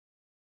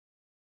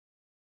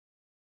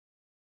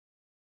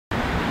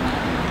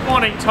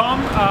morning, Tom.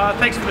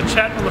 Thanks for the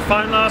chat on the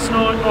phone last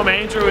night. I'm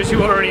Andrew, as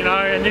you already know,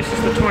 and this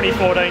is the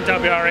 2014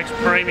 WRX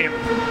Premium.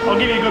 I'll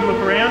give you a good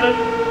look around it.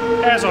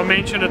 As I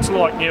mentioned, it's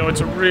like new.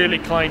 It's a really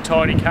clean,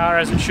 tidy car,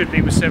 as it should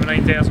be with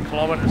 17,000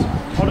 kilometres.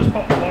 I'll just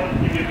pop the bonnet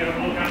and give you a bit of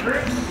a look under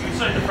it. You can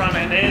see the front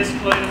end there's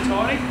clean and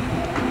tidy.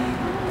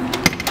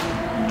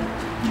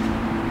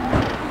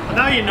 I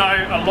know you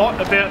know a lot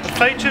about the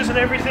features and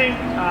everything.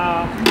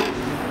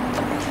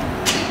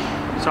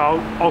 So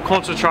I'll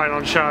concentrate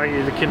on showing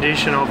you the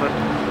condition of it.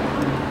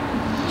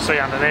 See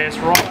under there, it's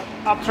right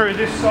up through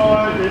this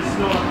side, there's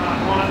not a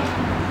mark on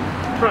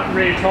it. Front and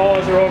rear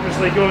tyres are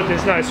obviously good,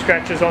 there's no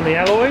scratches on the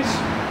alloys.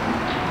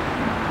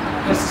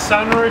 There's the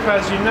sunroof,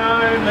 as you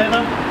know,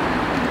 leather.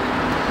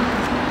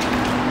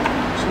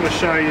 Just going to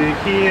show you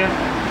here.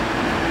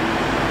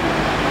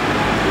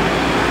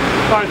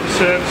 Both the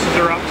services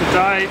are up to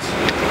date.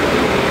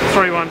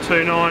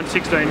 3129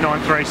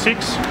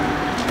 16936.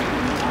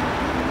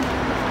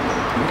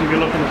 Give you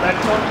a look in the back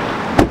one.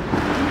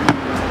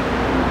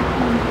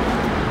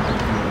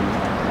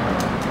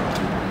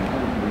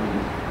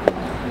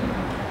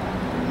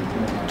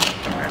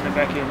 And the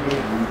back end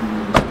here.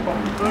 Pop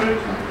the boot.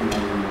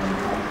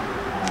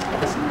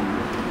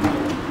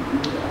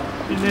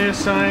 In there,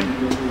 same.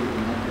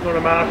 Got a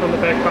mark on the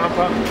back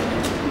bumper.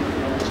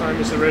 Same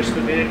as the rest of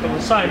the vehicle.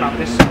 The same up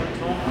this side.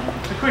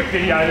 It's a quick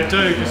video to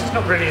do because it's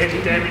not really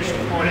any damage to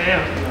point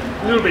out.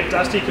 A little bit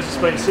dusty because it's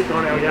been sitting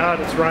on our yard.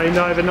 It's rained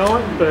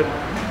overnight, but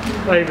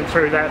even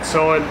through that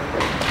side,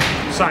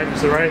 same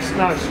as the rest.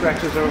 No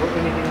scratches or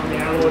anything on the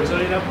alloys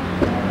either.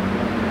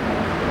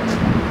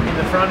 In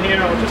the front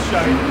here, I'll just show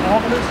you the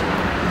kilometres.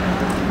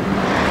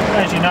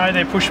 As you know,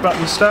 they're push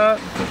button start.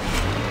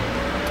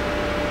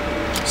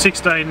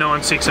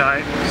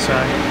 16968. So,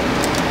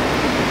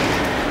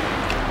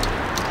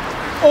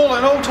 all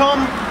in all, Tom,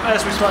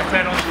 as we spoke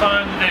about on the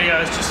phone, the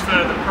video is just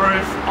further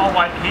proof. I'll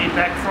wait to hear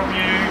back from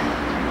you.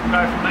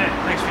 Go from there.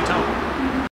 Thanks for your time.